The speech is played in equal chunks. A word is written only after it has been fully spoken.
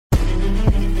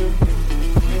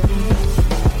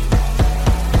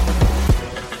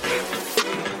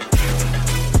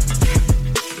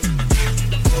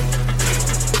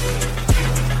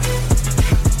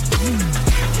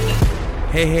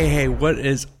Hey, what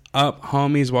is up,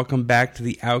 homies? Welcome back to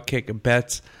the Outkick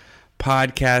Bets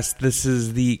podcast. This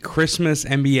is the Christmas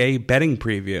NBA betting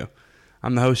preview.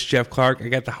 I'm the host, Jeff Clark. I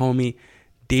got the homie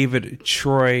David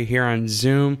Troy here on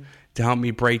Zoom to help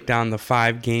me break down the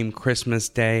 5-game Christmas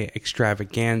Day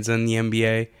extravaganza in the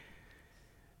NBA.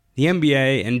 The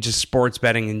NBA and just sports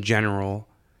betting in general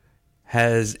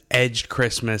has edged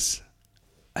Christmas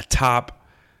atop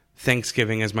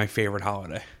Thanksgiving as my favorite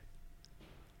holiday.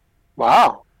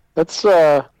 Wow. That's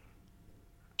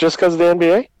just because of the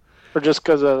NBA? Or just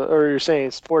because of, or you're saying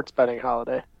sports betting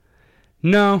holiday?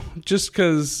 No, just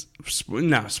because,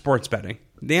 sports betting.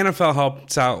 The NFL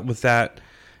helps out with that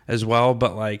as well,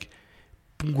 but like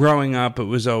growing up, it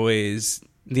was always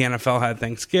the NFL had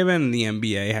Thanksgiving and the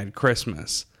NBA had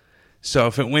Christmas. So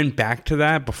if it went back to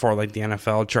that before like the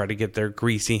NFL tried to get their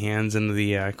greasy hands into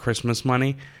the Christmas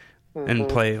money and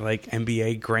play like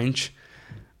NBA Grinch,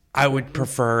 I would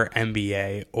prefer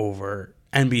NBA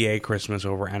Christmas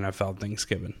over NFL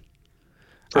Thanksgiving.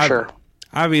 For sure.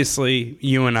 Obviously,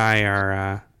 you and I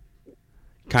are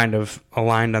kind of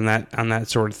aligned on that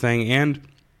sort of thing, and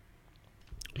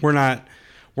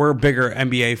we're bigger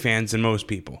NBA fans than most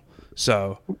people.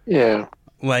 So yeah,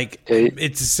 like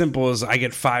it's as simple as I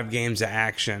get 5 games of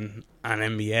action on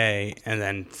NBA and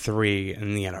then 3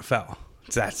 in the NFL.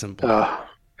 It's that simple.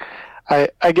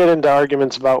 I get into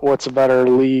arguments about what's a better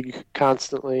league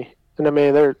constantly. And I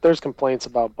mean, there's complaints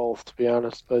about both, to be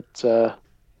honest. But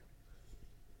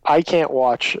I can't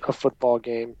watch a football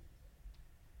game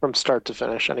from start to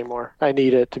finish anymore. I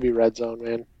need it to be red zone,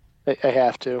 man. I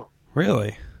have to.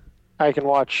 Really? I can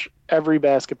watch every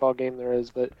basketball game there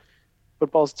is, but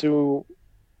football's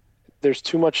there's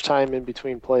too much time in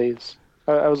between plays.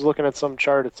 I was looking at some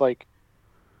chart. It's like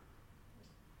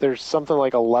there's something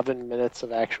like 11 minutes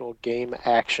of actual game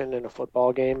action in a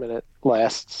football game, and it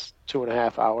lasts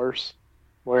 2.5 hours.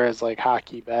 Whereas like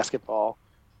hockey, basketball,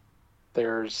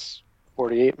 there's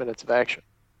 48 minutes of action.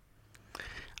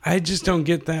 I just don't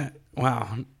get that.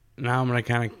 Wow. Now I'm going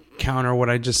to kind of counter what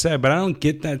I just said, but I don't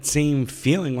get that same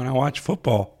feeling when I watch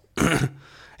football.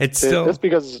 That's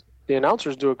because the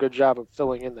announcers do a good job of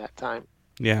filling in that time.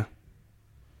 Yeah.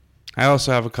 I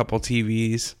also have a couple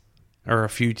TVs. Or a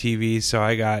few TVs, so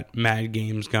I got Mad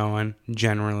Games going,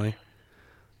 generally.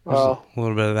 Well, a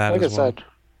little bit of that as well. Like I said,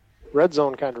 Red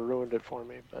Zone kind of ruined it for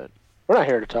me, but we're not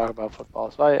here to talk about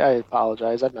football, so I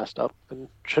apologize. I messed up and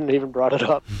shouldn't have even brought it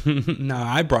up. No,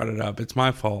 I brought it up. It's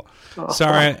my fault.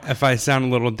 Sorry if I sound a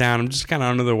little down. I'm just kind of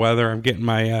under the weather. I'm getting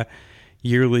my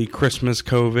yearly Christmas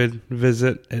COVID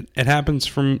visit. It happens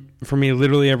for me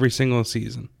literally every single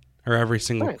season, or every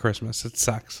single Christmas. It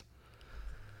sucks.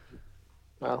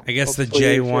 Well, I guess the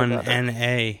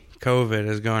J1NA COVID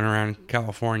is going around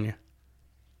California.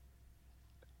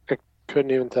 I couldn't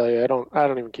even tell you. I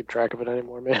don't even keep track of it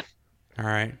anymore, man. All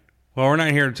right. Well, we're not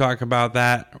here to talk about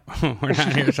that. We're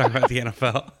not here to talk about the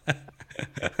NFL.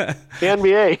 The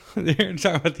NBA. We're here to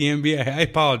talk about the NBA. I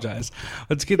apologize.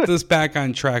 Let's get this back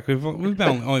on track. We've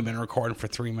only been recording for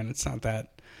 3 minutes. Not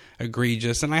that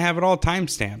egregious, and I have it all time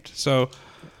stamped. So.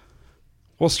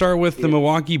 We'll start with the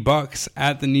Milwaukee Bucks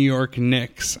at the New York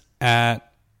Knicks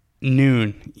at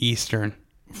noon Eastern.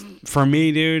 For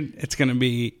me, dude, it's going to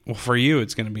be, well, for you,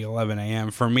 it's going to be 11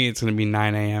 a.m. For me, it's going to be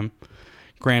 9 a.m.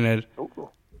 Granted,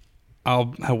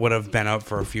 I would have been up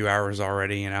for a few hours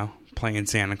already, playing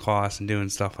Santa Claus and doing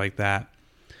stuff like that.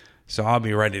 So I'll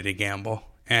be ready to gamble.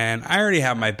 And I already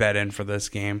have my bet in for this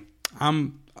game.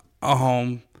 I'm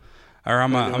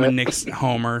a Knicks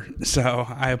homer, so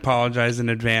I apologize in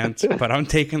advance, but I'm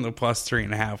taking the plus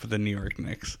 3.5 with the New York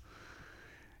Knicks.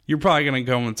 You're probably going to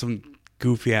go with some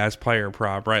goofy-ass player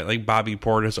prop, right? Like Bobby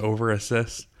Portis over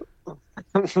assist?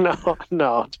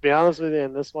 No. To be honest with you,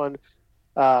 in this one,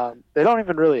 they don't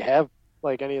even really have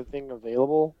like anything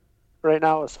available right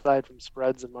now aside from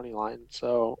spreads and money line,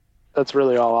 so that's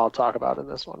really all I'll talk about in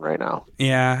this one right now.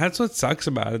 Yeah, that's what sucks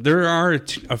about it. There are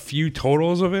a few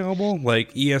totals available,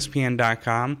 like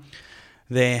ESPN.com.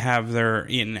 They have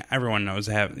everyone knows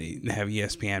they have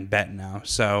ESPN Bet now.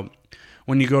 So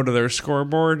when you go to their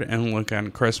scoreboard and look on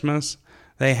Christmas,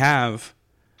 they have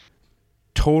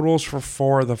totals for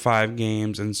 4 of the 5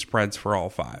 games and spreads for all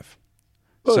 5.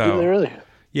 Oh, do they really?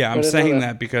 Yeah, I'm saying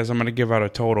that because I'm going to give out a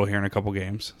total here in a couple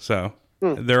games. So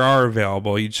there are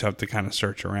available. You just have to kind of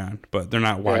search around, but they're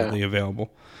not widely available.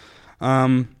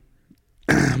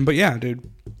 But yeah, dude,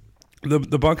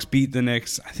 the Bucks beat the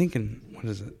Knicks, I think in,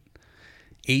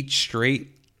 8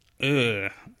 straight?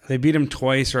 Ugh. They beat them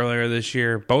twice earlier this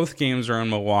year. Both games are in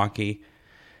Milwaukee.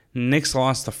 Knicks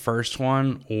lost the first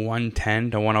one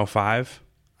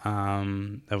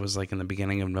 110-105. That was like in the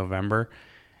beginning of November.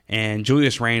 And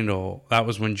Julius Randle, that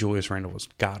was when Julius Randle was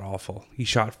god awful. He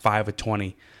shot 5 of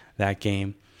 20 that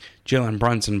game. Jalen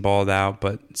Brunson balled out,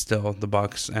 but still the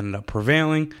Bucks ended up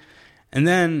prevailing. And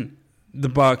then the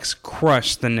Bucks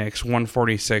crushed the Knicks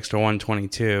 146 to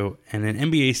 122 in an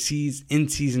NBA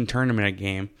in-season tournament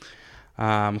game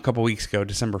a couple weeks ago,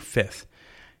 December 5th.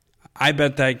 I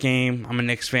bet that game. I'm a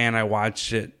Knicks fan. I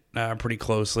watched it pretty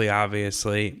closely,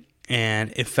 obviously,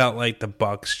 and it felt like the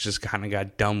Bucks just kind of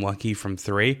got dumb lucky from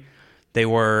three. They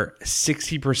were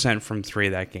 60% from three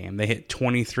that game. They hit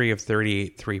 23 of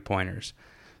 38 three-pointers.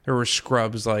 There were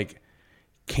scrubs like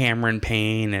Cameron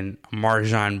Payne and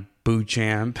Marjan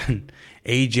Beauchamp and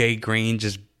AJ Green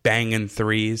just banging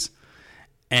threes.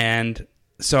 And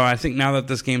so I think now that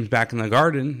this game's back in the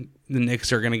Garden, the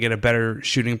Knicks are going to get a better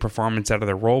shooting performance out of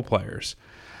their role players.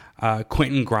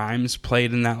 Quentin Grimes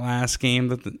played in that last game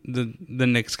that the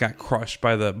Knicks got crushed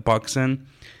by the Bucks in.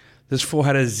 This fool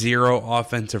had a 0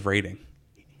 offensive rating.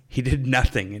 He did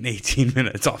nothing in 18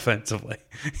 minutes offensively.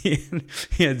 He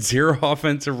had 0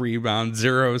 offensive rebounds,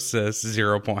 0 assists,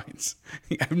 0 points.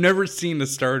 I've never seen a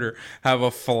starter have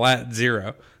a flat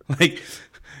 0. Like,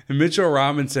 Mitchell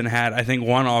Robinson had, I think,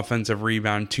 1 offensive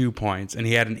rebound, 2 points, and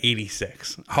he had an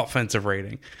 86 offensive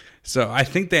rating. So I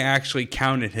think they actually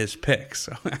counted his picks.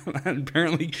 So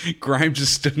apparently, Grimes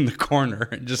just stood in the corner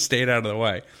and just stayed out of the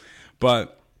way.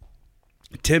 But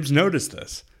Tibbs noticed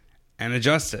this and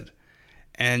adjusted.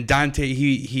 And Dante,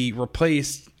 he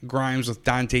replaced Grimes with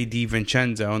Dante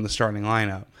DiVincenzo in the starting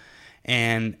lineup.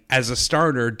 And as a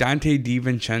starter, Dante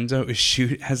DiVincenzo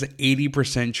has an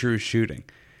 80% true shooting.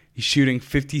 He's shooting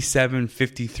 57,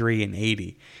 53, and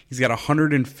 80. He's got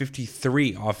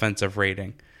 153 offensive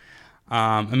rating.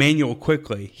 Emmanuel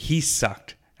Quickley, he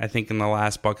sucked, I think, in the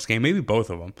last Bucks game. Maybe both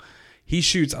of them. He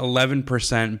shoots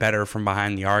 11% better from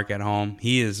behind the arc at home.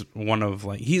 He is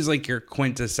he's like your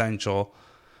quintessential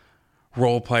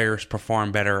role players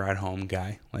perform better at home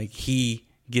guy. Like, he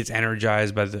gets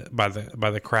energized by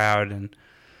the crowd, and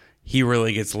he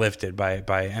really gets lifted by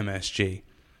MSG.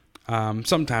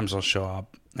 Sometimes he'll show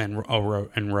up in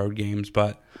road games,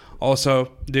 but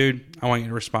also, dude, I want you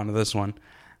to respond to this one.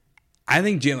 I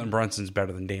think Jalen Brunson's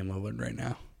better than Dame Lillard right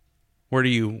now. How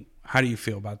do you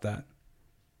feel about that?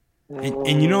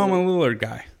 And you know I'm a Lillard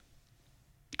guy,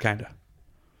 kind of.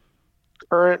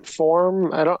 Current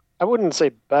form, I wouldn't say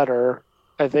better.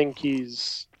 I think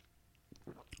he's.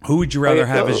 Who would you rather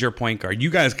have as your point guard? You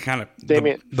guys kind of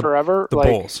Damian forever, the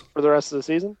Bulls for the rest of the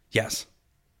season. Yes,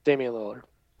 Damian Lillard.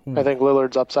 I think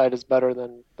Lillard's upside is better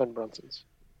than Brunson's.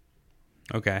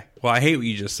 Okay. Well, I hate what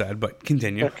you just said, but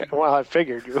continue. Okay. Well, I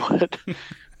figured you would.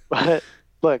 But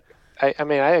look, I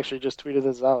actually just tweeted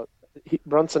this out.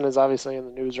 Brunson is obviously in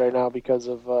the news right now because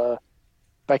of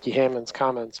Becky Hammond's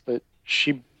comments, but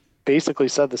she basically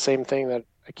said the same thing that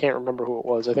I can't remember who it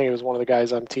was. I think it was one of the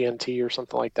guys on TNT or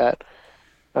something like that.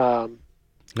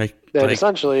 Like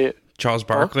essentially Charles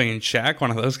Barkley and Shaq,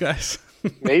 one of those guys?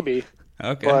 Maybe.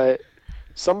 Okay. But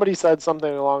somebody said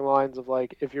something along the lines of,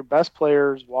 like, if your best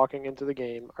players walking into the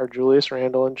game are Julius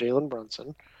Randle and Jalen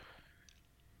Brunson,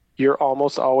 you're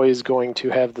almost always going to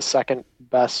have the second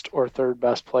best or third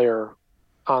best player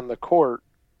on the court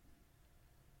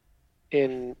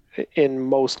in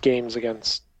most games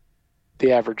against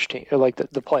the average team, or like the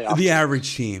playoff. The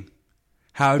average team.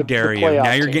 How dare you?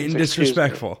 Now you're getting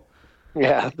disrespectful.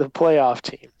 Yeah, the playoff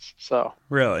teams. So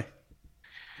really,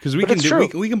 because we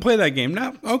can play that game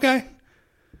now. Okay.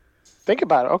 Think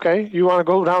about it. Okay, you want to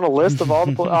go down a list of all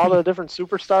the different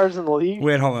superstars in the league?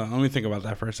 Wait, hold on. Let me think about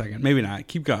that for a second. Maybe not.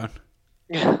 Keep going.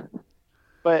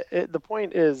 But the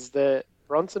point is that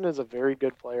Brunson is a very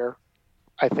good player.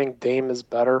 I think Dame is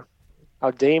better.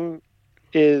 Now, Dame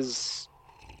is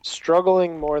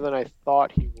struggling more than I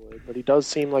thought he would, but he does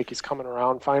seem like he's coming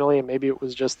around finally, and maybe it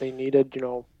was just they needed,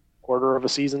 quarter of a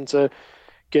season to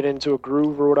get into a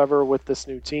groove or whatever with this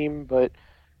new team, but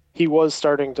he was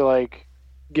starting to,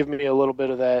 give me a little bit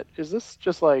of that. Is this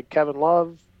just like Kevin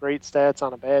Love, great stats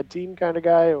on a bad team kind of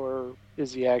guy, or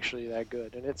is he actually that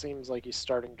good? And it seems like he's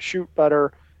starting to shoot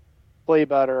better, play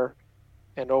better,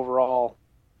 and overall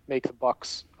make the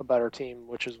Bucks a better team,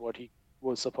 which is what he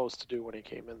was supposed to do when he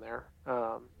came in there.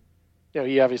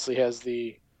 He obviously has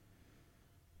the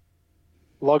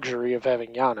luxury of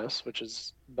having Giannis, which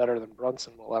is better than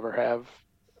Brunson will ever have.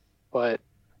 But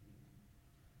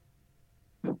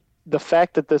the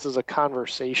fact that this is a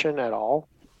conversation at all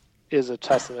is a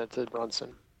testament to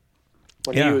Brunson.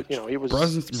 When he was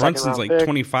Brunson's like pick.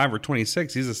 25 or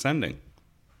 26. He's ascending.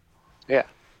 Yeah.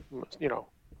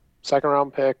 Second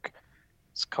round pick.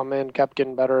 He's come in, kept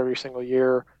getting better every single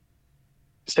year.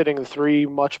 He's hitting the three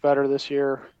much better this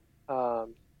year.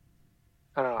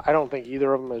 I don't know. I don't think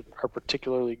either of them are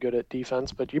particularly good at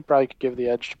defense, but you probably could give the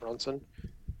edge to Brunson.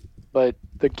 But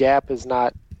the gap is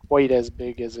not quite as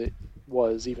big as it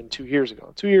was even 2 years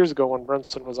ago. 2 years ago, when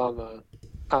Brunson was on the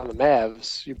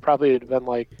Mavs, you probably had been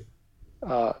like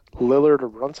Lillard or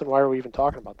Brunson. Why are we even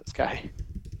talking about this guy?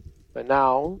 But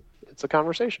now it's a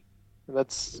conversation, and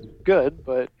that's good.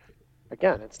 But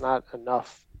again, it's not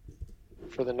enough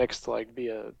for the Knicks to like be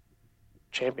a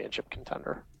championship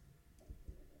contender.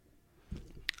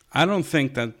 I don't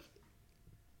think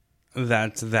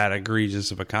that's that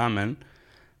egregious of a comment,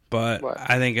 but What?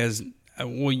 I think as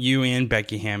well, you and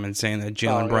Becky Hammond saying that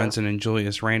Jalen Brunson and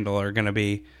Julius Randle are going to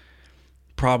be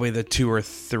probably the 2 or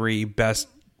 3 best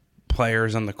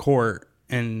players on the court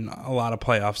in a lot of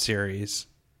playoff series,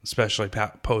 especially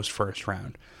post first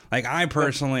round. Like I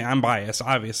personally, I'm biased,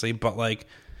 obviously, but like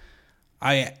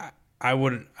I've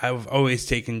always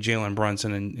taken Jalen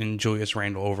Brunson and Julius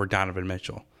Randle over Donovan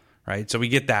Mitchell, right? So we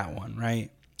get that one, right?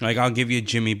 Like I'll give you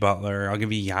Jimmy Butler, I'll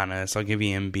give you Giannis, I'll give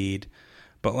you Embiid,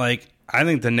 but like I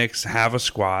think the Knicks have a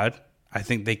squad. I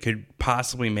think they could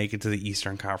possibly make it to the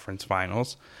Eastern Conference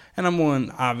Finals, and I'm willing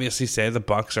to obviously say the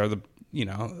Bucks are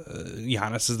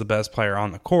Giannis is the best player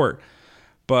on the court.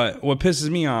 But what pisses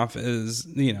me off is,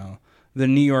 the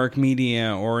New York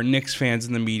media or Knicks fans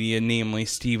in the media, namely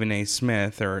Stephen A.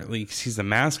 Smith, or at least he's the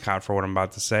mascot for what I'm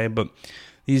about to say, but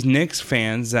these Knicks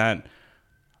fans that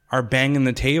are banging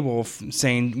the table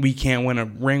saying we can't win a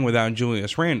ring without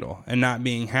Julius Randle and not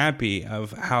being happy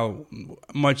of how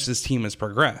much this team has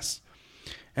progressed.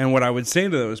 And what I would say to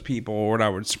those people, or what I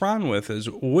would respond with is,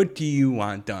 what do you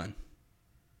want done?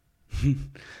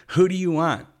 Who do you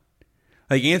want?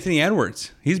 Like Anthony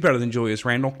Edwards, he's better than Julius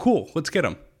Randle. Cool, let's get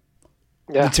him.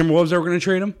 Yeah. The Timberwolves ever going to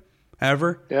trade him?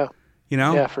 Ever? Yeah.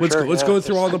 Yeah, for let's sure. let's go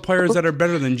through all the players that are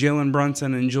better than Jalen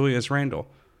Brunson and Julius Randle.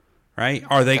 Right?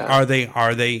 Are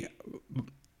they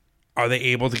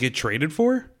able to get traded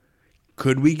for?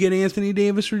 Could we get Anthony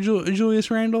Davis for Julius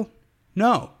Randle?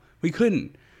 No, we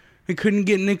couldn't. We couldn't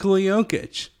get Nikola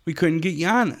Jokic. We couldn't get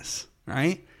Giannis.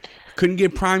 Right? Couldn't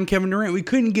get prime Kevin Durant. We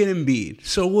couldn't get Embiid.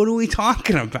 So what are we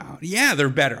talking about? Yeah, they're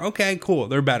better. Okay, cool.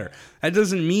 They're better. That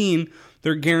doesn't mean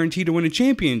they're guaranteed to win a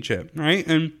championship, right?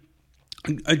 And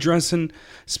addressing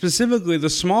specifically the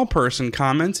small person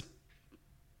comments,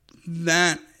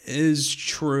 that is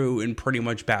true in pretty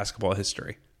much basketball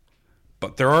history.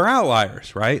 But there are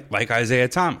outliers, right? Like Isaiah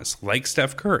Thomas, like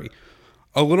Steph Curry.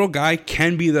 A little guy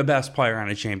can be the best player on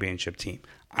a championship team.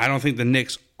 I don't think the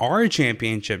Knicks are a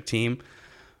championship team,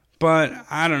 but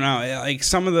I don't know. Like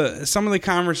some of the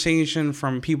conversation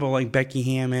from people like Becky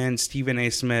Hammond, Stephen A.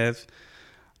 Smith,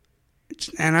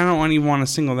 and I don't even want to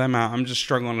single them out. I'm just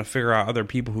struggling to figure out other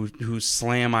people who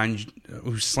slam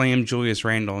Julius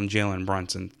Randle and Jalen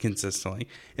Brunson consistently.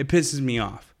 It pisses me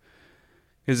off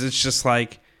because it's just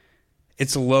like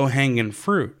it's a low hanging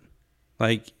fruit.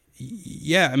 Like,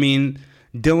 yeah, I mean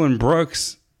Dylan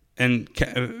Brooks and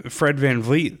Fred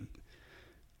VanVleet,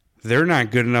 they're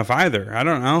not good enough either. I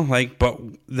don't know, but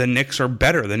the Knicks are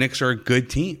better. The Knicks are a good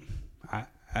team. I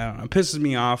don't know. It pisses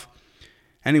me off.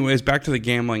 Anyways, back to the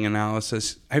gambling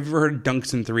analysis. Have you ever heard of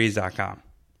dunksandthrees.com?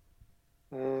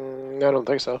 I don't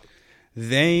think so.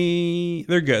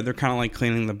 They're good. They're kind of like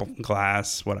cleaning the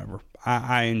glass, whatever.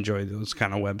 I enjoy those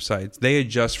kind of websites. They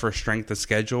adjust for strength of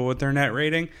schedule with their net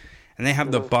rating, and they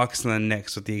have the Bucks and the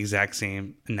Knicks with the exact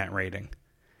same net rating.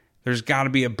 There's got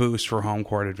to be a boost for home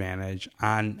court advantage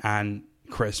on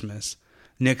Christmas.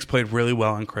 Knicks played really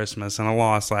well on Christmas and a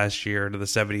loss last year to the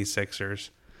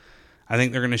 76ers. I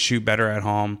think they're going to shoot better at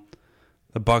home.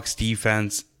 The Bucks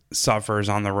defense suffers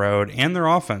on the road, and their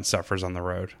offense suffers on the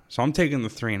road. So I'm taking the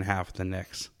 3.5 with the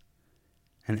Knicks.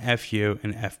 And F you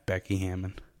and F Becky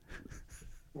Hammond.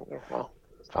 Well,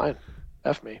 fine.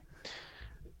 F me.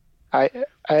 I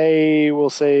will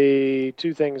say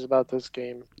 2 things about this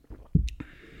game.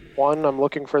 One, I'm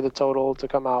looking for the total to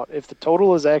come out. If the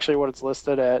total is actually what it's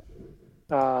listed at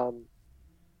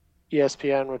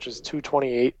ESPN, which is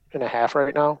 228.5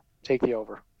 right now, take the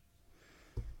over.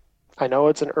 I know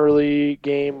it's an early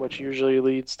game, which usually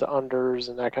leads to unders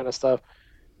and that kind of stuff,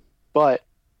 but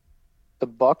the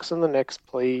Bucks and the Knicks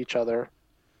play each other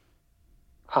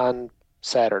on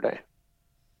Saturday.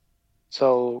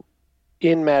 So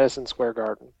in Madison Square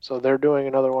Garden. So they're doing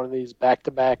another one of these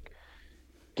back-to-back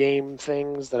game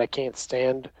things that I can't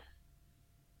stand.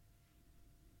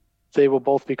 They will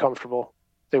both be comfortable.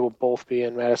 They will both be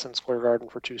in Madison Square Garden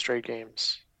for 2 straight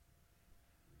games.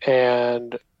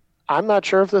 And I'm not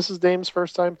sure if this is Dame's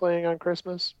first time playing on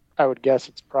Christmas. I would guess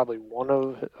it's probably one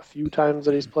of a few times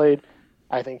that he's played.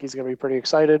 I think he's going to be pretty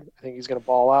excited. I think he's going to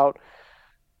ball out.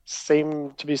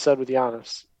 Same to be said with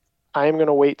Giannis. I am going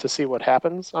to wait to see what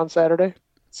happens on Saturday,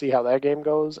 see how that game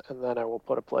goes, and then I will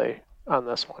put a play on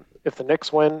this one. If the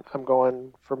Knicks win, I'm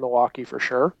going for Milwaukee for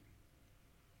sure.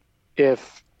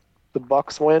 If the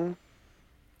Bucks win,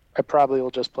 I probably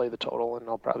will just play the total and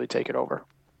I'll probably take it over.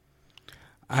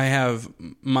 I have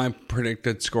my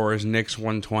predicted score is Knicks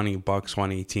 120, Bucks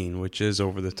 118, which is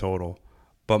over the total.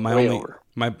 But my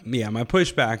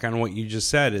pushback on what you just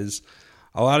said is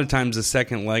a lot of times the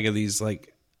second leg of these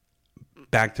like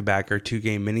back-to-back or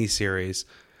 2-game mini-series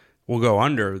will go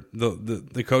under.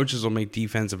 The coaches will make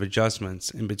defensive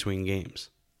adjustments in between games.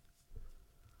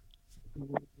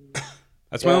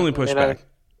 That's my only pushback.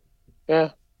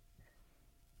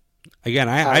 Again,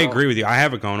 I agree with you. I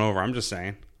have it going over. I'm just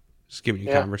saying. Just giving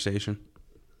you conversation.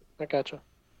 I gotcha.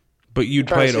 But you'd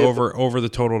play it over the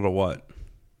total to what?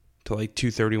 To like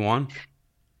 231?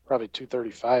 Probably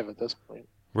 235 at this point.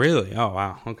 Really? Oh,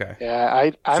 wow. Okay.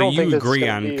 Yeah, I don't think you agree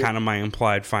on kind of my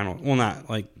implied final. Well, not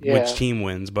like which team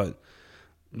wins, but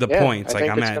the points. Like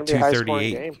I'm at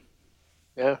 238.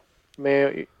 Yeah.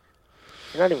 You're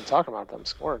not even talking about them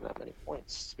scoring that many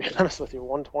points. To be honest with you,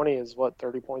 120 is what,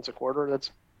 30 points a quarter?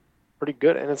 That's pretty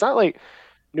good. And it's not like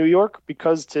New York,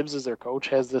 because Tibbs is their coach,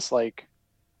 has this like,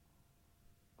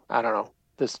 I don't know,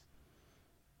 this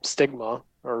stigma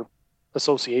or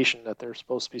association that they're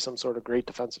supposed to be some sort of great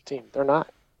defensive team. They're not.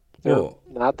 They're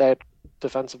not that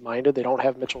defensive minded. They don't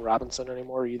have Mitchell Robinson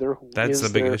anymore either. That's the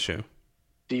big issue.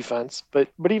 Defense, but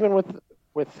even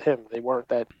with him, they weren't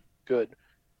that good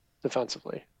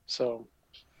defensively. So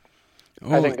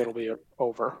I think it'll be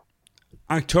over.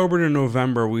 October to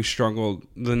November, we struggled.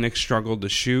 The Knicks struggled to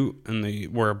shoot, and they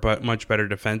were a much better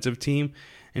defensive team.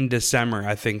 In December,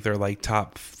 I think they're like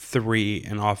top 3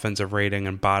 in offensive rating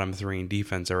and bottom 3 in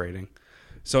defensive rating.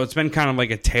 So it's been kind of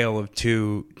like a tale of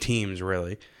two teams,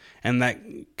 really. And that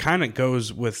kind of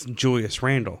goes with Julius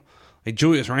Randle. Like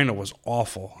Julius Randle was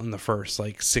awful in the first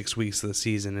like 6 weeks of the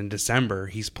season. In December,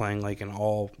 he's playing like an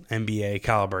all NBA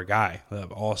caliber guy, an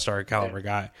all-star caliber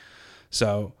guy.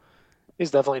 So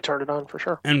he's definitely turned it on for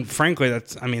sure. And frankly,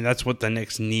 that's what the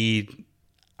Knicks need,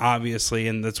 obviously,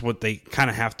 and that's what they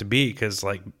kind of have to be, because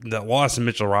like the loss of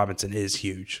Mitchell Robinson is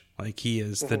huge. Like he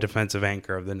is the defensive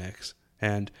anchor of the Knicks,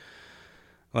 and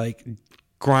like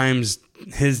Grimes,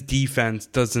 his defense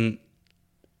doesn't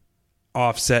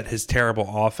offset his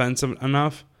terrible offense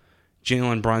enough.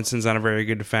 Jalen Brunson's not a very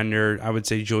good defender. I would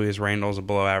say Julius Randle's a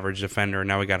below average defender.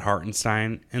 Now we got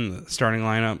Hartenstein in the starting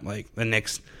lineup. Like the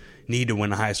Knicks need to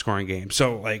win a high scoring game.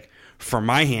 So like for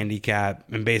my handicap,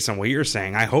 and based on what you're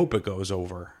saying, I hope it goes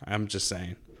over. I'm just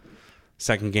saying.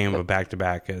 Second game of a back to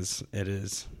back as it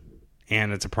is.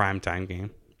 And it's a primetime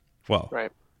game. Well,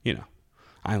 right.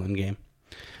 Island game.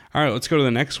 All right, let's go to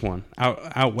the next one.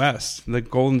 Out west, the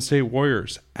Golden State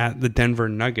Warriors at the Denver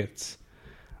Nuggets.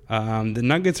 The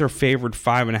Nuggets are favored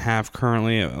 5.5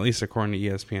 currently, at least according to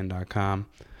ESPN.com.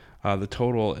 The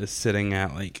total is sitting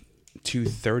at like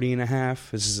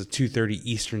 230.5. This is a 2:30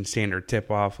 Eastern Standard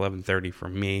tip-off, 11:30 for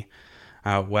me.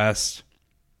 Out west,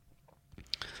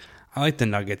 I like the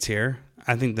Nuggets here.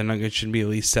 I think the Nuggets should be at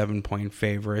least 7-point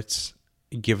favorites,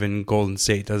 given Golden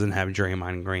State doesn't have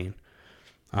Draymond Green.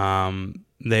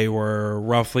 They were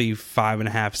roughly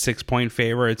 5.5, 6-point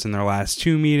favorites in their last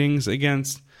 2 meetings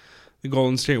against the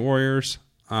Golden State Warriors.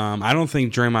 I don't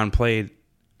think Draymond played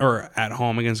or at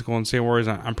home against the Golden State Warriors.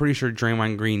 I'm pretty sure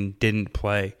Draymond Green didn't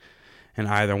play in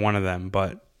either one of them,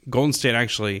 but Golden State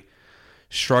actually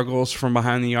struggles from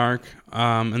behind the arc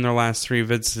in their last 3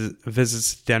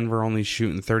 visits to Denver, only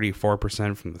shooting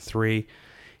 34% from the 3.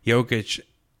 Jokic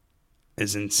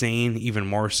is insane, even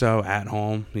more so at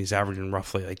home. He's averaging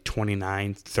roughly like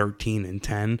 29, 13, and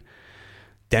 10.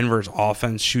 Denver's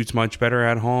offense shoots much better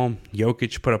at home.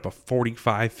 Jokic put up a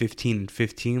 45, 15, and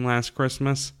 15 last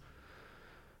Christmas.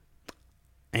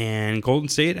 And Golden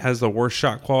State has the worst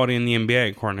shot quality in the NBA,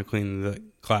 according to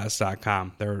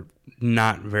CleanTheGlass.com. They're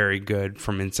not very good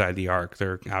from inside the arc.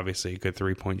 They're obviously a good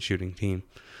 3-point shooting team.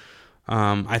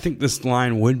 I think this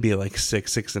line would be like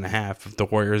 6.5 if the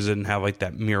Warriors didn't have like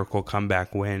that miracle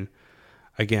comeback win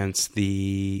against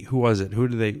the... Who was it? Who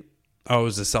did they... Oh, it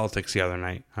was the Celtics the other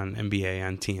night on NBA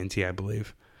on TNT, I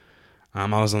believe. I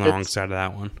was on the wrong side of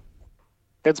that one.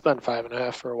 It's been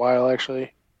 5.5 for a while,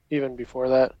 actually, even before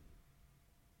that.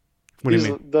 What do you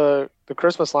mean? The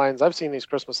Christmas lines, I've seen these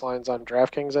Christmas lines on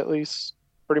DraftKings at least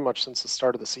pretty much since the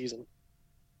start of the season.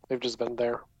 They've just been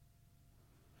there.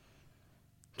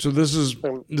 So this is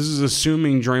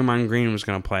assuming Draymond Green was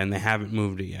going to play, and they haven't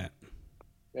moved it yet.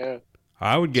 Yeah.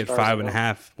 I would get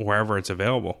 5.5 wherever it's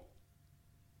available.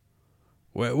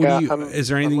 Is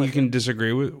there anything you can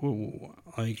disagree with?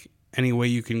 Like any way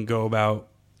you can go about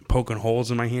poking holes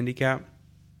in my handicap?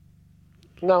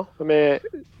 No, I mean,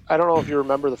 I don't know if you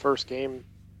remember the first game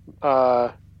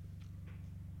uh,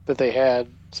 that they had.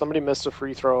 Somebody missed a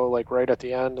free throw like right at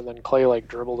the end, and then Clay like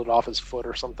dribbled it off his foot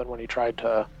or something when he tried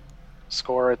to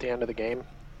score at the end of the game.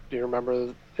 Do you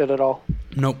remember it at all?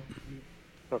 Nope.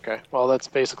 Okay, well that's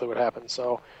basically what happened.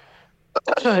 So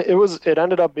it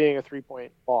ended up being a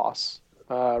 3-point loss.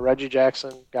 Reggie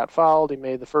Jackson got fouled. He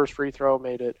made the first free throw,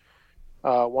 made it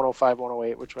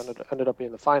 105-108, which ended up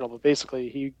being the final. But basically,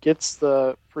 he gets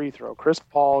the free throw. Chris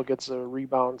Paul gets a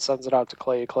rebound, sends it out to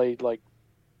Clay. Clay like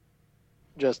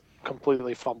just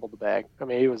completely fumbled the bag. I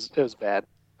mean, it was bad.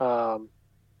 What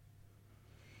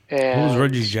And was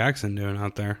Reggie Jackson doing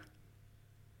out there?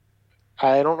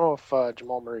 I don't know if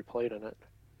Jamal Murray played in it.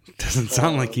 Doesn't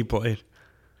sound like he played.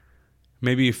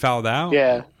 Maybe he fouled out.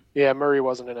 Yeah, Murray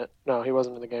wasn't in it. No, he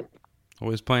wasn't in the game.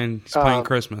 He's playing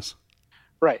Christmas.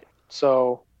 Right.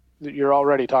 So you're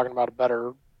already talking about a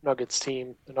better Nuggets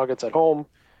team. The Nuggets at home.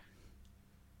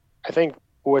 I think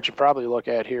what you probably look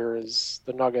at here is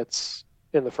the Nuggets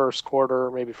in the first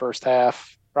quarter, maybe first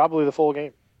half, probably the full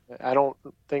game. I don't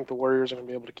think the Warriors are going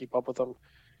to be able to keep up with them.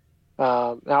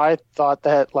 Now, I thought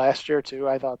that last year too.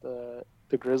 I thought the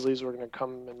Grizzlies were going to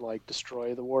come and like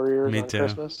destroy the Warriors on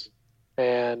Christmas,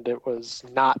 and it was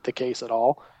not the case at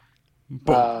all.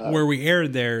 But where we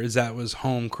aired there is that was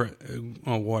home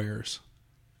Warriors.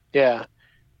 Yeah,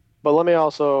 but let me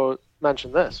also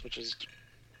mention this, which is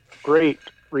great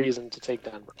reason to take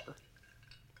Denver.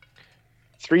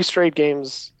 3 straight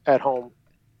games at home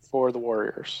for the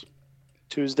Warriors.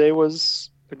 Tuesday was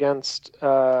against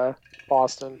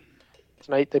Boston.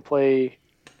 Tonight they play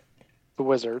the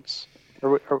Wizards.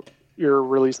 You're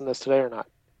releasing this today or not?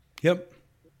 Yep,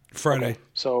 Friday. Okay.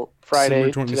 So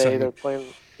Friday today they're playing.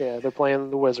 Yeah, they're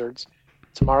playing the Wizards.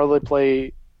 Tomorrow they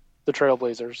play the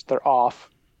Trailblazers. They're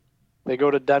off. They go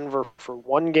to Denver for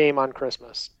 1 game on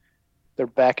Christmas. They're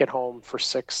back at home for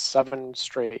 6, 7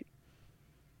 straight.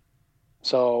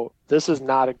 So this is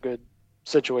not a good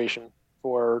situation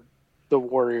for the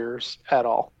Warriors at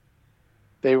all.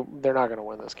 They're not going to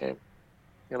win this game,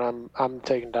 and I'm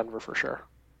taking Denver for sure.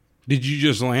 Did you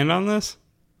just land on this?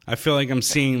 I feel like I'm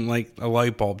seeing like a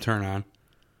light bulb turn on.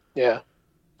 Yeah,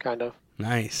 kind of.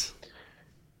 Nice.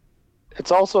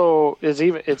 It's also it's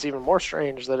even more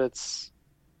strange that it's.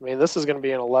 I mean, this is going to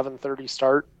be an 11:30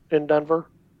 start in Denver.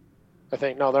 I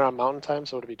think no, they're on Mountain Time,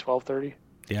 so it'll be 12:30.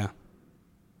 Yeah.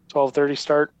 12:30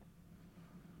 start.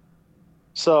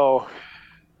 So,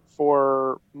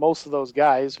 for most of those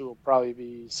guys who will probably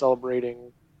be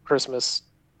celebrating Christmas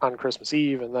on Christmas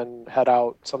Eve and then head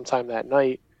out sometime that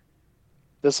night,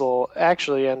 this will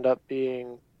actually end up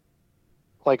being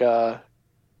like a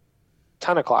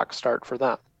 10 o'clock start for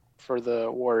them, for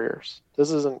the Warriors.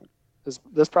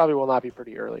 This probably will not be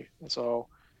pretty early. So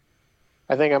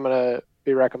I think I'm going to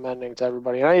be recommending to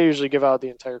everybody. And I usually give out the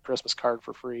entire Christmas card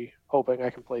for free, hoping I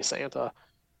can play Santa.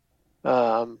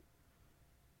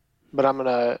 But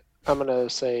I'm gonna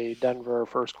say Denver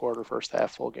first quarter, first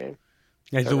half, full game.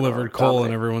 I delivered coal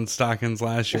in everyone's stockings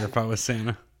last year if I was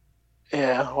Santa.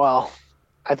 Yeah, well,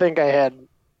 I think I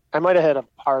might have had a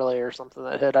parlay or something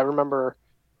that hit. I remember.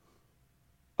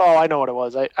 Oh, I know what it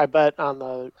was. I bet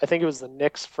on I think it was the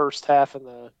Knicks first half and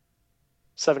the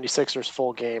 76ers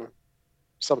full game,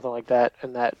 something like that,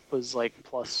 and that was like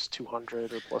plus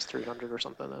 200 or plus 300 or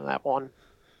something in that one.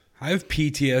 I have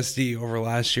PTSD over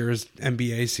last year's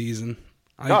NBA season.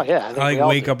 I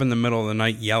wake up in the middle of the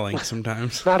night yelling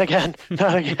sometimes. Not again.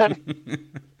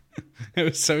 It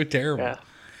was so terrible.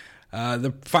 Yeah.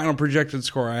 The final projected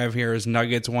score I have here is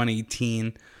Nuggets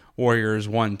 118, Warriors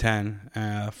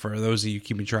 110. For those of you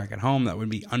keeping track at home, that would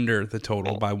be under the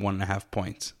total by 1.5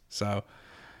 points. So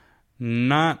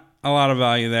not a lot of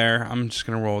value there. I'm just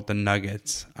going to roll with the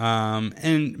Nuggets.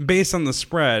 And based on the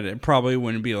spread, it probably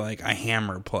wouldn't be like a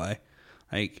hammer play.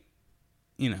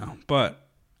 But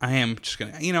I am just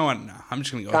going to, you know what? No, I'm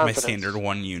just going to go with my standard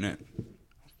 1 unit.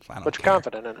 But you're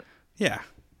confident in it. Yeah.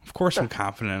 Of course I'm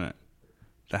confident in it.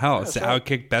 The hell? It's the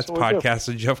Outkick Bets podcast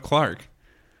with Jeff Clark.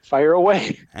 Fire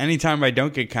away. Anytime I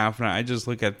don't get confident, I just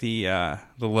look at the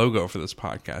logo for this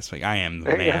podcast. Like, I am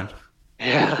the man.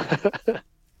 Yeah.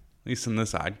 At least in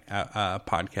this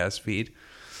podcast feed.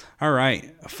 All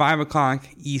right. 5 o'clock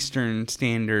Eastern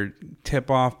Standard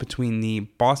tip-off between the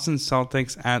Boston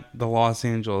Celtics at the Los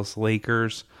Angeles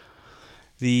Lakers.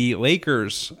 The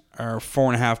Lakers are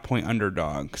 4.5-point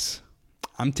underdogs.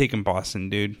 I'm taking Boston,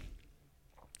 dude.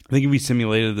 I think if we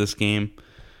simulated this game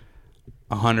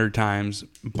 100 times,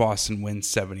 Boston wins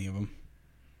 70 of them.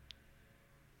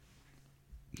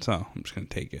 So I'm just gonna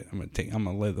take it. I'm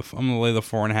gonna lay the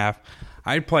 4.5.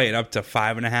 I'd play it up to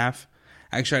 5.5.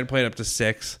 Actually, I'd play it up to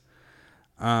 6.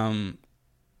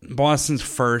 Boston's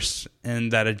first in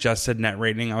that adjusted net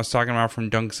rating I was talking about from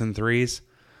dunks and threes.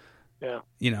 Yeah.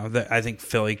 I think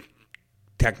Philly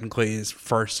technically is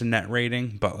first in net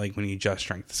rating, but like when you adjust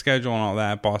strength of schedule and all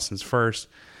that, Boston's first.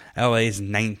 LA's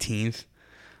 19th.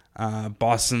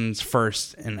 Boston's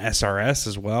first in SRS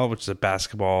as well, which is a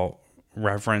basketball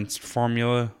reference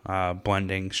formula,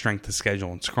 blending strength of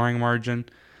schedule and scoring margin.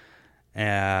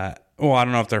 I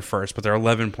don't know if they're first, but they're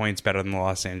 11 points better than the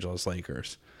Los Angeles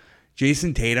Lakers.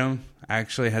 Jason Tatum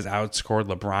actually has outscored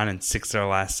LeBron in 6 of their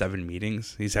last 7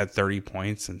 meetings. He's had 30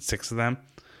 points in 6 of them.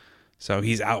 So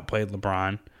he's outplayed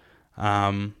LeBron.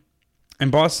 And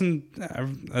Boston,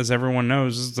 as everyone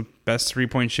knows, is the best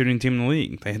 3-point shooting team in the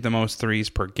league. They hit the most threes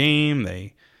per game.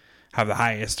 They have the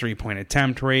highest 3-point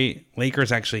attempt rate.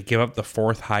 Lakers actually give up the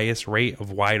 4th highest rate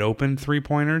of wide open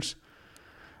 3-pointers.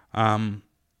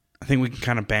 I think we can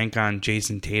kind of bank on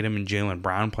Jason Tatum and Jaylen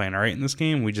Brown playing all right in this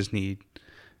game. We just need,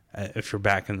 if you're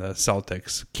back in the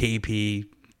Celtics, KP,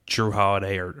 Drew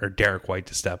Holiday, or Derek White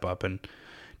to step up. And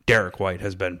Derek White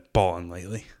has been balling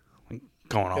lately,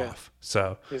 going off.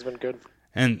 So he's been good.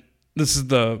 And this is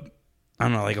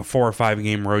like a 4 or 5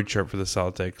 game road trip for the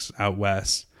Celtics out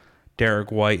west.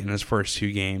 Derek White in his first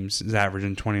 2 games is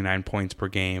averaging 29 points per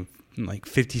game, like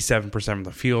 57% from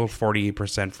the field,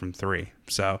 48% from 3.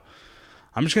 So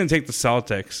I'm just going to take the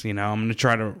Celtics. I'm going to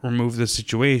try to remove the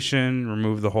situation,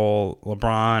 remove the whole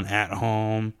LeBron at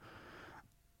home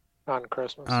on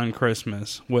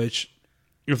Christmas, which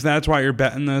if that's why you're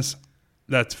betting this,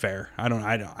 that's fair. I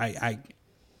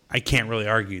can't really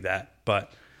argue that.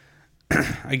 But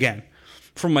again,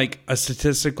 from like a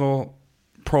statistical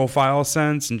profile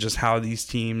sense and just how these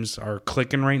teams are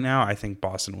clicking right now, I think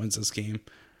Boston wins this game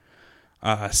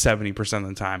 70% of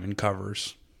the time and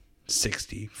covers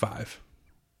 65,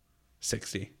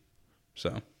 60.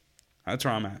 So that's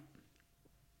where I'm at.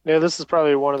 Yeah, this is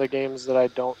probably one of the games that I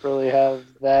don't really have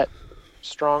that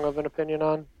strong of an opinion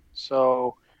on.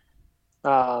 So,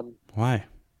 why?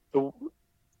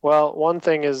 Well, one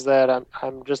thing is that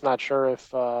I'm just not sure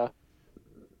if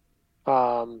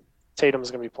Tatum's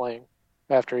going to be playing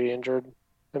after he injured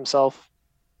himself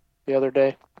the other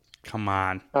day. Come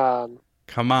on.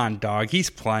 Come on, dog. He's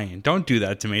playing. Don't do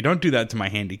that to me. Don't do that to my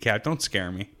handicap. Don't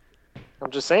scare me.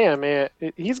 I'm just saying, man,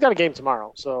 he's got a game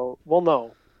tomorrow, so we'll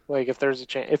know. Like, if there's a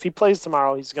chance. If he plays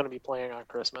tomorrow, he's going to be playing on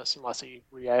Christmas unless he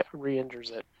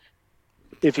re-injures it.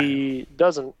 If he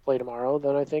doesn't play tomorrow,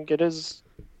 then I think it is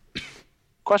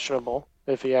questionable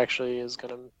if he actually is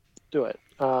going to do it.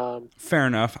 Fair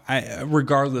enough.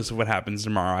 Regardless of what happens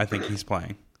tomorrow, I think he's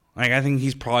playing. Like, I think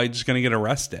he's probably just going to get a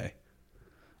rest day.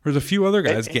 There's a few other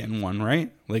guys getting one,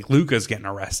 right? Like Luka's getting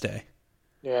a rest day.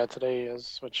 Yeah, today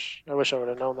is, which I wish I would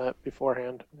have known that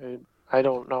beforehand. I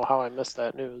don't know how I missed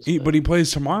that news. But he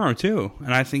plays tomorrow too,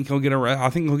 and I think he'll get I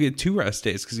think he'll get 2 rest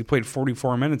days because he played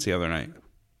 44 minutes the other night.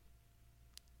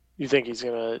 You think he's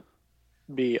going to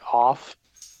be off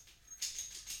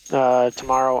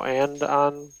tomorrow and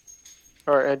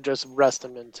just rest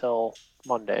him until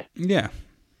Monday? Yeah,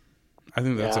 I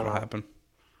think that's what'll happen.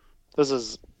 This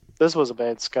was a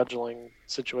bad scheduling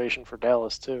situation for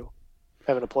Dallas too,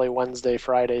 having to play Wednesday,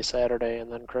 Friday, Saturday,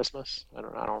 and then Christmas. I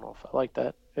don't know if I like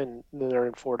that. And they're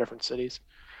in 4 different cities,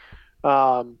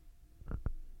 3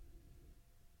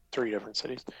 different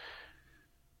cities.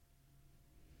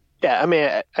 Yeah, I mean,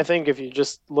 I think if you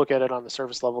just look at it on the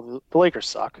surface level, the Lakers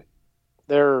suck.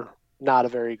 They're not a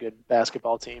very good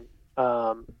basketball team.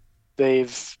 They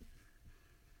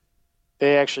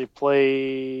actually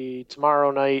play tomorrow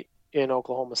night in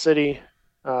Oklahoma City.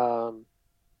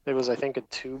 It was, I think, a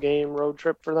 2-game road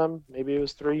trip for them. Maybe it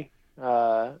was 3.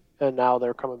 And now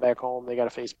they're coming back home. They got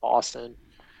to face Boston.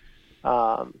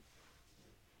 I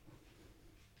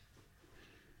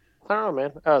don't know,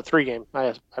 man. 3-game.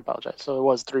 I apologize. So it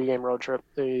was a 3-game road trip.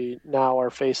 They now are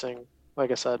facing,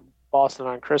 like I said, Boston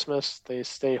on Christmas. They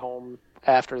stay home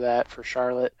after that for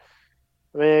Charlotte.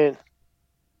 I mean,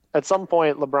 at some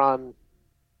point, LeBron,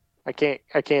 I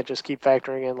can't just keep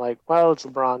factoring in like, well, it's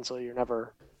LeBron, so you're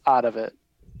never out of it.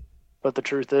 But the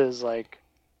truth is, like,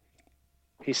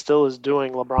 he still is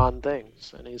doing LeBron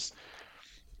things, and he's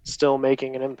still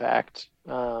making an impact.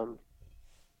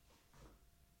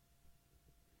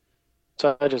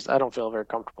 So I don't feel very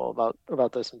comfortable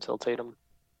about this until Tatum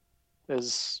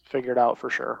is figured out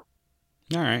for sure.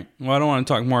 All right. Well, I don't want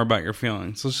to talk more about your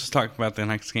feelings. Let's just talk about the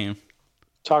next game.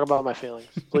 Talk about my feelings,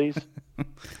 please.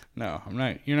 No, I'm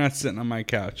not. You're not sitting on my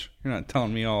couch. You're not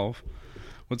telling me all of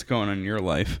what's going on in your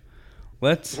life.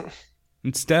 Let's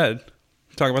instead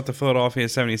talk about the Philadelphia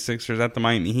 76ers at the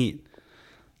Miami Heat.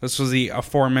 This was the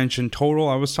aforementioned total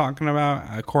I was talking about.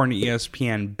 According to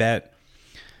ESPN Bet,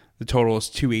 The total is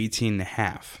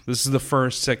 218.5. This is the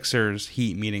first Sixers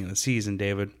Heat meeting of the season,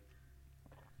 David.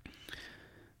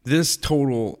 This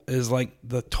total is like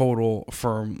the total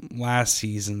for last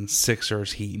season's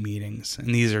Sixers Heat meetings, and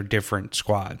these are different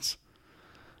squads.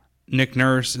 Nick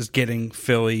Nurse is getting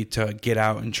Philly to get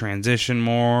out and transition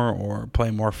more or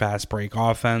play more fast break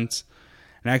offense.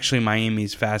 And actually,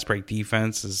 Miami's fast break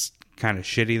defense is kind of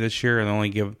shitty this year.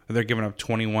 They're giving up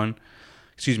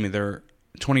they're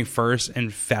 21st in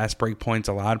fast break points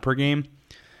allowed per game.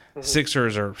 Mm-hmm.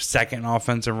 Sixers are second in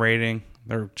offensive rating.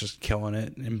 They're just killing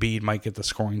it. Embiid might get the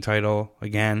scoring title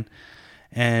again.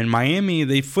 And Miami,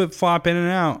 they flip-flop in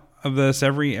and out of this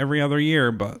every other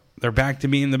year, but they're back to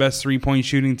being the best three-point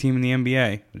shooting team in the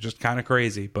NBA. It's just kind of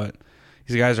crazy, but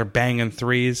these guys are banging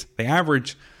threes. They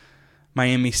average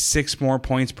Miami 6 more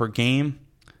points per game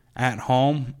at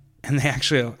home, and they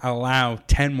actually allow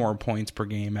 10 more points per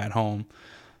game at home.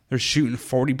 They're shooting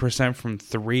 40% from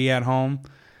 3 at home.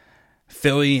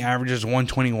 Philly averages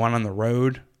 121 on the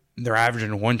road. They're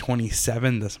averaging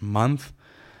 127 this month.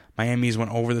 Miami's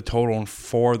went over the total in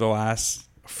 4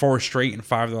 straight and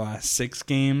 5 of the last 6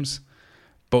 games.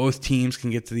 Both teams can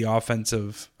get to the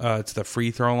offensive, to the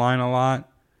free throw line a lot.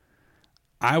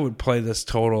 I would play this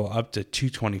total up to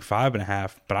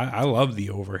 225.5, but I love the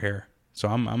over here. So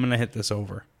I'm going to hit this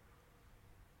over.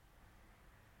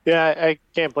 Yeah, I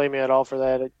can't blame you at all for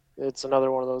that. It's another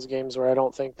one of those games where I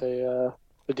don't think the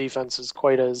defense is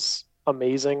quite as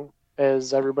amazing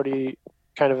as everybody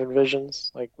kind of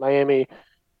envisions. Like Miami,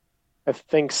 I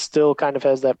think still kind of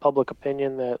has that public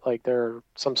opinion that like they're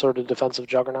some sort of defensive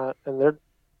juggernaut, and they're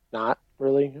not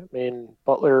really. I mean,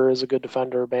 Butler is a good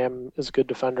defender. Bam is a good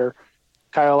defender.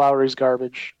 Kyle Lowry's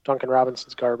garbage. Duncan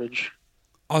Robinson's garbage.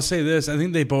 I'll say this. I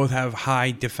think they both have high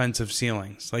defensive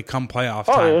ceilings. Like come playoff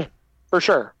time. Oh, yeah, for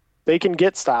sure. They can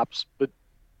get stops, but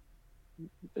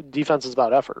defense is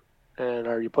about effort. And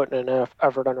are you putting in enough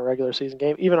effort on a regular season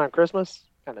game? Even on Christmas?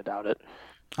 Kind of doubt it.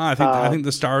 I think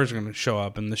the stars are going to show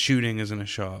up and the shooting is going to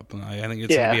show up. I think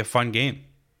it's going to be a fun game.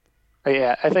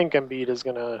 Yeah, I think Embiid is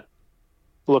going to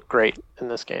look great in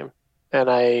this game. And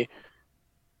I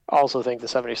also think the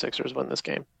 76ers win this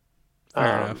game.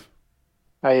 Fair enough.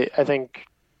 I think,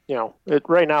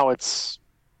 right now it's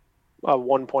a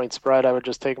 1-point spread. I would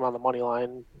just take them on the money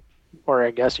line. Or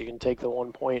I guess you can take the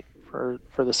 1 point for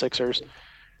the Sixers.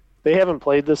 They haven't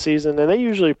played this season, and they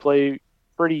usually play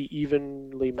pretty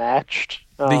evenly matched.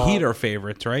 The Heat are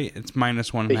favorites, right? It's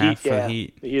 -1.5 for the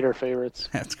Heat. The Heat are favorites.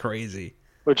 That's crazy.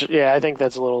 Which, I think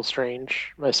that's a little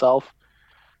strange myself.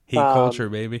 Heat culture,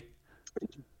 baby.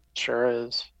 Sure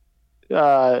is.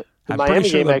 The Miami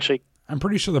game actually... I'm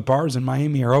pretty sure the bars in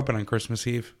Miami are open on Christmas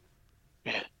Eve.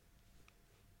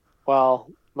 Well,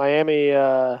 Miami,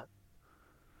 I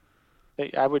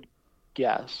would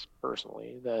guess,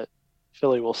 personally, that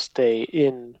Philly will stay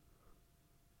in.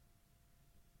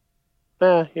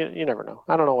 You never know.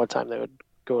 I don't know what time they would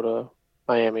go to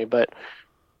Miami, but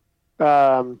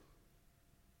the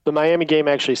Miami game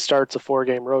actually starts a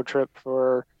 4-game road trip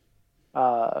for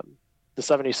the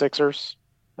 76ers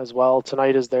as well.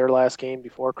 Tonight is their last game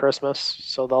before Christmas,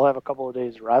 so they'll have a couple of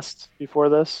days rest before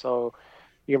this. So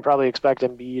you can probably expect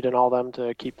Embiid and all them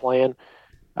to keep playing.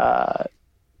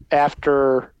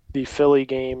 After the Philly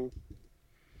game,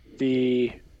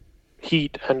 the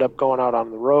Heat end up going out on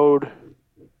the road.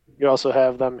 You also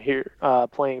have them here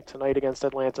playing tonight against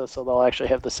Atlanta, so they'll actually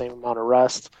have the same amount of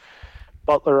rest.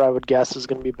 Butler, I would guess, is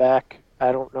going to be back.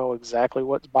 I don't know exactly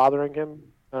what's bothering him.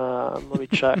 Let me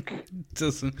check.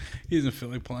 He's in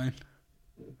Philly playing.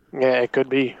 Yeah, it could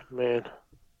be, man.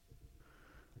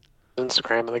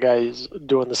 Instagram, and the guy's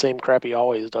doing the same crap he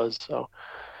always does. So,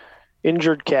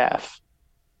 injured calf.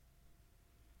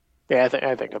 Yeah,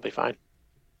 I think he'll be fine.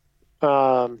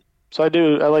 So I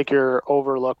like your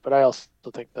overlook, but I also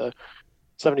think the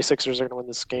 76ers are going to win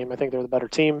this game. I think they're the better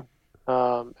team.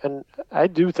 And I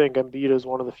do think Embiid is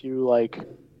one of the few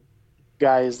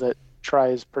guys that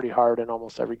tries pretty hard in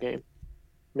almost every game.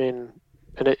 I mean,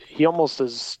 he almost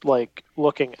is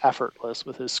looking effortless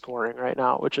with his scoring right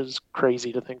now, which is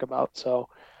crazy to think about. So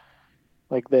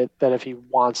that if he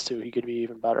wants to, he could be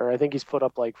even better. I think he's put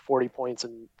up 40 points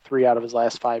in 3 out of his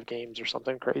last 5 games or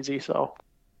something crazy. So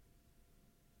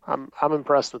I'm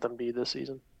impressed with Embiid this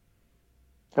season.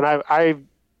 And I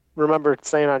remember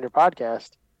saying on your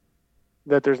podcast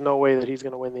that there's no way that he's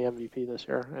going to win the MVP this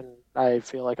year, and I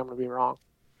feel like I'm going to be wrong.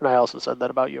 And I also said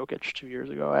that about Jokic 2 years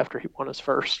ago after he won his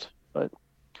first. But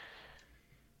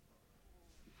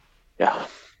yeah,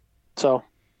 so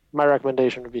my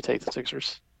recommendation would be take the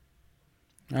Sixers.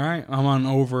 All right, I'm on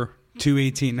over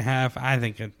 218.5. I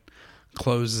think a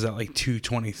closes at like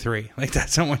 223. Like,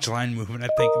 that's how much line movement I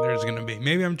think there's going to be.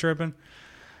 Maybe I'm tripping.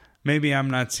 Maybe I'm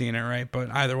not seeing it right.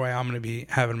 But either way, I'm going to be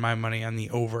having my money on the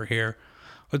over here.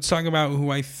 Let's talk about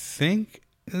who I think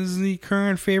is the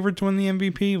current favorite to win the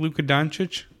MVP, Luka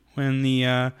Doncic, when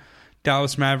the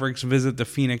Dallas Mavericks visit the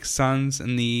Phoenix Suns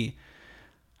in the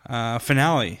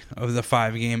finale of the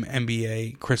 5-game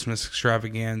NBA Christmas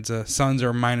extravaganza. Suns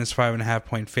are minus 5.5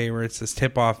 point favorites. This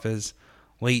tip-off is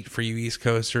late for you East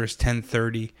Coasters,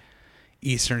 10:30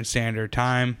 Eastern Standard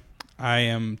Time. I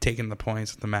am taking the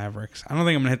points with the Mavericks. I don't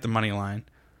think I'm going to hit the money line,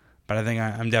 but I think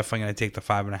I'm definitely going to take the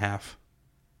 5.5.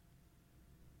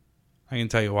 I can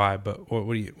tell you why, but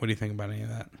what do you think about any of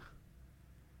that?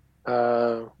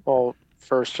 Well,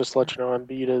 first, just to let you know,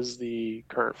 Embiid is the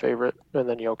current favorite, and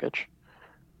then Jokic.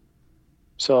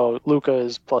 So Luka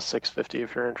is plus 650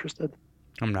 if you're interested.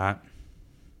 I'm not.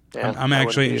 Yeah, I'm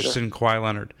actually interested in Kawhi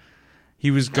Leonard.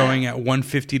 He was going at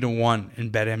 150 to 1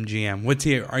 in BetMGM. What's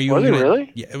he? Are you? Was he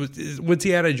really? Yeah. What's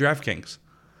he at DraftKings?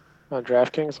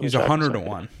 DraftKings. He's 100 to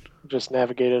 1. Just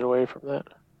navigated away from that.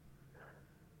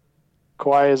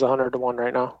 Kawhi is 100 to 1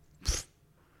 right now.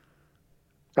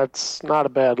 That's not a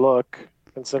bad look,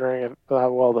 considering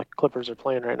how well the Clippers are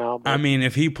playing right now. But... I mean,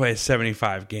 if he plays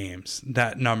 75 games,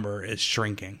 that number is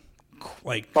shrinking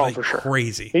like for sure.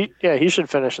 Crazy. He should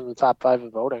finish in the top 5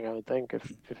 of voting, I would think,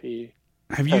 if he...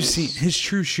 Have you seen his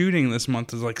true shooting this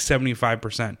month is like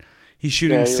 75%. He's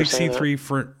shooting 63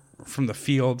 from the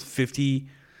field, 50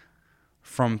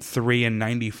 from 3, and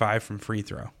 95 from free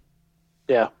throw.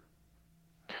 Yeah.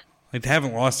 Like, they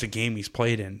haven't lost a game he's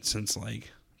played in since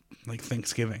like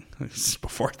Thanksgiving. It's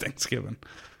before Thanksgiving.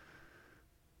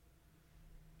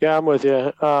 Yeah, I'm with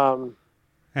you.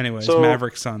 Anyways,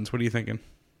 Mavericks Suns, what are you thinking?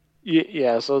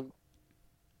 Yeah, so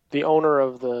the owner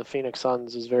of the Phoenix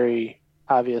Suns is very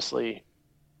obviously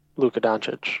Luka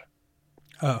Doncic.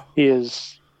 Oh. He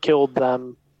has killed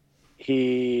them.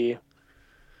 He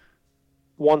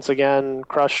once again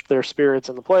crushed their spirits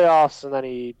in the playoffs, and then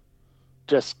he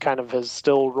just kind of has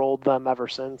still rolled them ever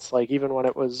since. Like, even when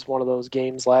it was one of those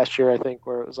games last year, I think,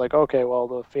 where it was like, okay, well,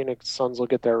 the Phoenix Suns will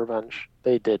get their revenge.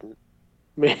 They didn't.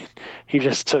 I mean, he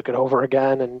just took it over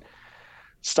again and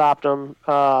stopped them.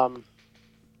 I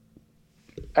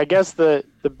guess the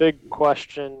big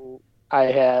question I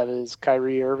have is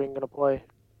Kyrie Irving going to play?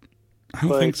 I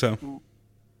don't think so.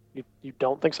 You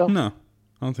don't think so? No,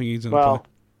 I don't think he's going to play.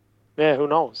 Yeah, who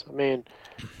knows? I mean,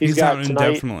 he's got out tonight.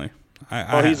 Indefinitely.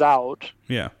 He's out.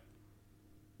 Yeah.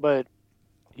 But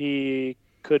he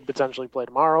could potentially play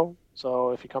tomorrow.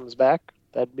 So if he comes back,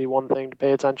 that'd be one thing to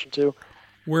pay attention to.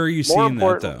 Where are you seeing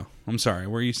that, though? I'm sorry.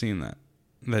 Where are you seeing that?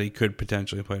 That he could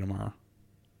potentially play tomorrow?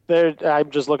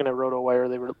 I'm just looking at RotoWire.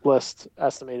 They list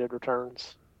estimated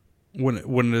returns. When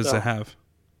does it have?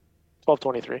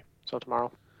 12/23. So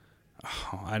tomorrow.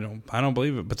 Oh, I don't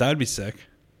believe it, but that'd be sick.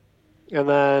 And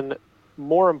then,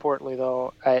 more importantly,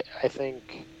 though, I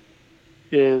think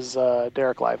is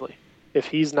Derek Lively. If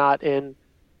he's not in,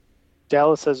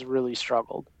 Dallas has really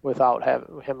struggled without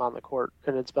having him on the court,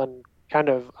 and it's been kind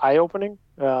of eye-opening.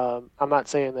 I'm not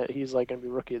saying that he's like going to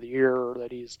be Rookie of the Year or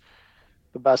that he's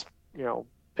the best,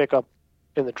 pickup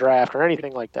in the draft or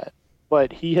anything like that,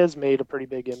 but he has made a pretty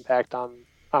big impact on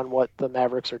what the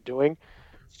Mavericks are doing,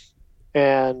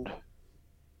 and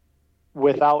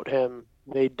without him,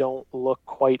 they don't look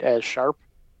quite as sharp.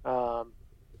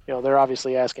 They're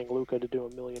obviously asking Luka to do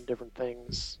a million different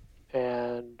things,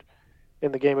 and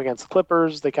in the game against the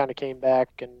Clippers, they kind of came back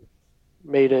and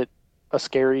made it a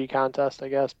scary contest, I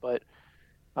guess, but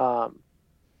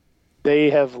they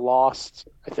have lost,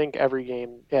 I think, every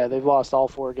game. Yeah, they've lost all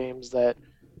 4 games that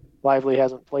Lively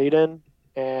hasn't played in,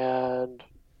 and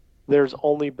there's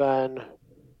only been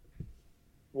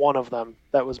one of them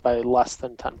that was by less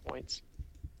than 10 points.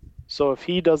 So if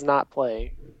he does not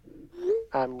play,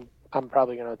 I'm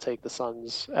probably going to take the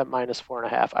Suns at minus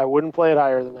 4.5. I wouldn't play it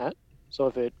higher than that. So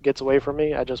if it gets away from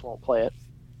me, I just won't play it.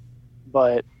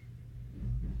 But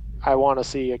I want to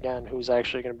see, again, who's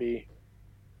actually going to be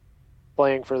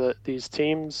playing for these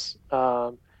teams.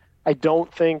 I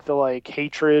don't think the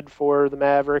hatred for the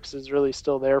Mavericks is really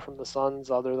still there from the Suns,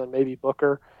 other than maybe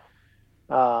Booker.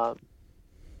 So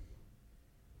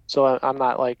I'm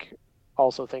not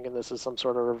also thinking this is some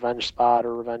sort of revenge spot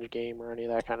or revenge game or any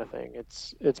of that kind of thing.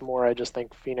 It's more, I just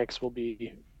think Phoenix will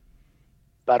be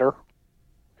better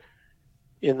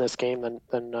in this game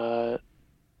than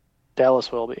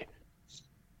Dallas will be.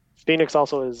 Phoenix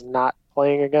also is not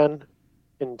playing again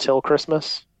until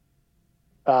Christmas.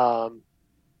 Dallas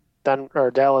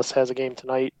has a game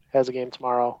tonight, has a game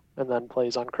tomorrow, and then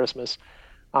plays on Christmas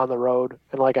on the road.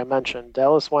 And like I mentioned,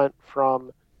 Dallas went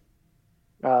from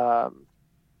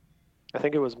I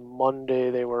think it was Monday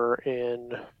they were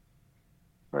in.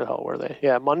 Where the hell were they?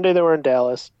 Yeah, Monday they were in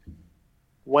Dallas.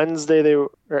 Wednesday they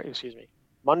were, or, excuse me,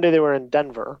 Monday they were in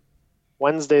Denver.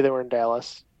 Wednesday they were in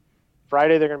Dallas.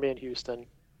 Friday they're going to be in Houston.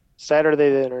 Saturday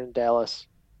they're in Dallas.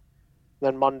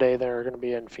 Then Monday they're going to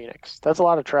be in Phoenix. That's a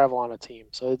lot of travel on a team.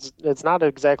 So it's not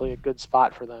exactly a good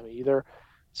spot for them either,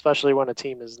 especially when a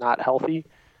team is not healthy.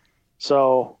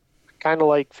 So kind of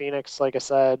like Phoenix, like I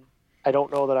said, I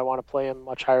don't know that I want to play him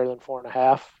much higher than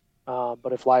 4.5.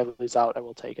 But if Lively's out, I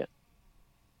will take it.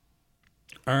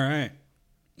 All right.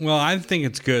 Well, I think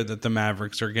it's good that the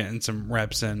Mavericks are getting some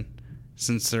reps in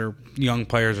since their young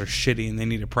players are shitty and they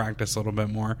need to practice a little bit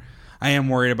more. I am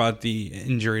worried about the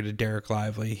injury to Derek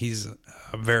Lively. He's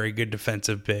a very good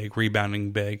defensive big,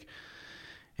 rebounding big,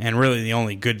 and really the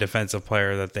only good defensive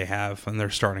player that they have in their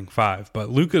starting five. But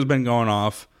Luka's been going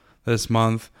off this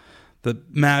month. The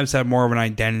Mavs have more of an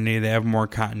identity. They have more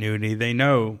continuity. They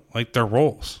know like their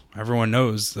roles. Everyone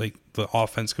knows like the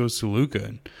offense goes to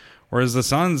Luka. Whereas the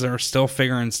Suns are still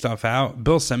figuring stuff out.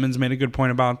 Bill Simmons made a good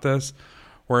point about this.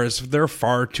 Whereas there are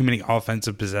far too many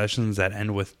offensive possessions that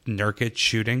end with Nurkic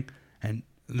shooting and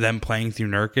them playing through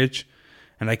Nurkic.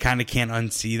 And I kind of can't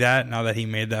unsee that now that he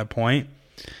made that point.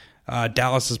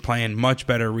 Dallas is playing much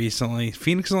better recently.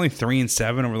 Phoenix is only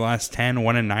 3-7 over the last 10,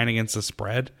 1-9 against the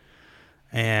spread.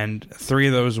 And 3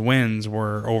 of those wins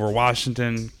were over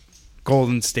Washington,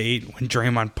 Golden State, when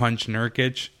Draymond punched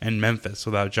Nurkic, and Memphis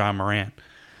without John Morant.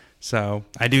 So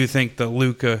I do think the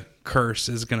Luka curse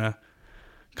is going to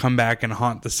come back and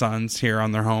haunt the Suns here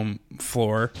on their home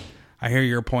floor. I hear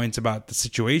your points about the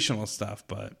situational stuff,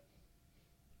 but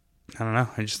I don't know.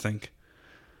 I just think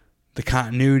the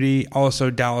continuity. Also,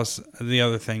 Dallas, the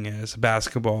other thing is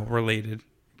basketball related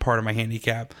part of my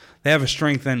handicap. They have a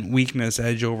strength and weakness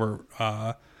edge over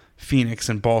Phoenix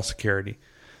in ball security.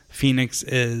 Phoenix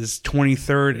is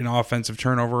 23rd in offensive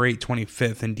turnover rate,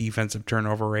 25th in defensive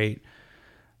turnover rate.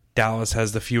 Dallas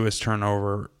has the fewest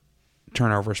turnovers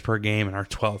per game and are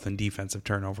 12th in defensive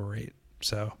turnover rate.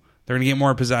 So they're going to get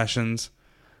more possessions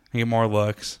and get more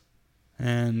looks.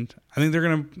 And I think they're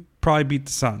going to probably beat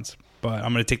the Suns. But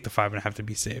I'm going to take the 5.5 to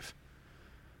be safe.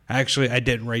 Actually, I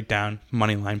did write down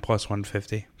money line plus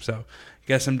 150. So I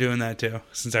guess I'm doing that too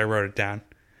since I wrote it down.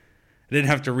 I didn't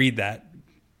have to read that,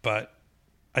 but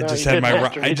I just had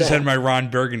my Ron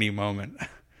Burgundy moment.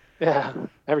 Yeah,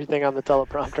 everything on the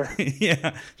teleprompter.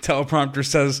 Yeah, teleprompter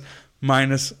says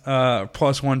minus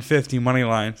plus 150 money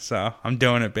line, so I'm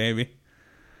doing it, baby.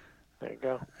 There you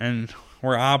go. And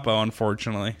we're Oppo,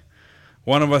 unfortunately.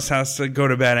 One of us has to go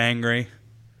to bed angry.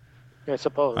 I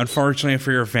suppose. Unfortunately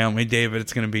for your family, David,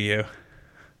 it's going to be you.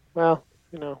 Well,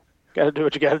 got to do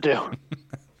what you got to do.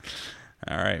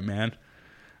 All right, man.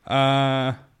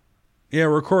 Yeah,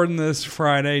 recording this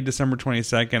Friday, December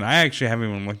 22nd. I actually haven't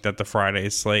even looked at the Friday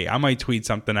slate. I might tweet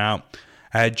something out.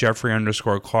 I had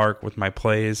Jeffrey_Clark with my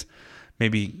plays.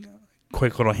 Maybe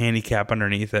quick little handicap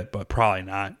underneath it, but probably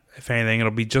not. If anything,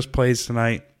 it'll be just plays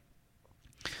tonight.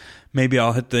 Maybe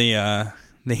I'll hit the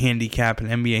handicap and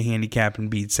NBA handicap and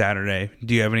beat Saturday.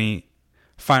 Do you have any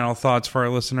final thoughts for our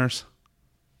listeners?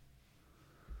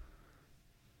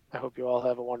 I hope you all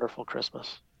have a wonderful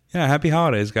Christmas. Yeah, happy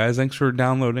holidays, guys. Thanks for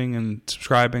downloading and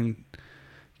subscribing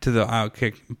to the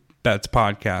Outkick Bets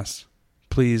podcast.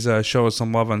 Please show us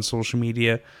some love on social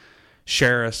media.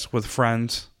 Share us with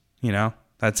friends.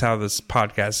 That's how this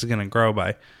podcast is going to grow,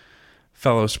 by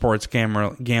fellow sports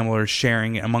gamblers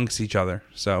sharing it amongst each other.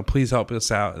 So please help us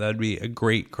out. That would be a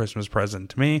great Christmas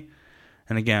present to me.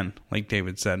 And again, like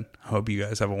David said, I hope you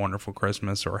guys have a wonderful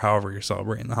Christmas or however you're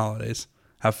celebrating the holidays.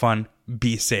 Have fun.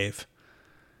 Be safe.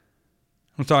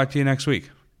 We'll talk to you next week.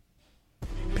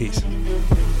 Peace.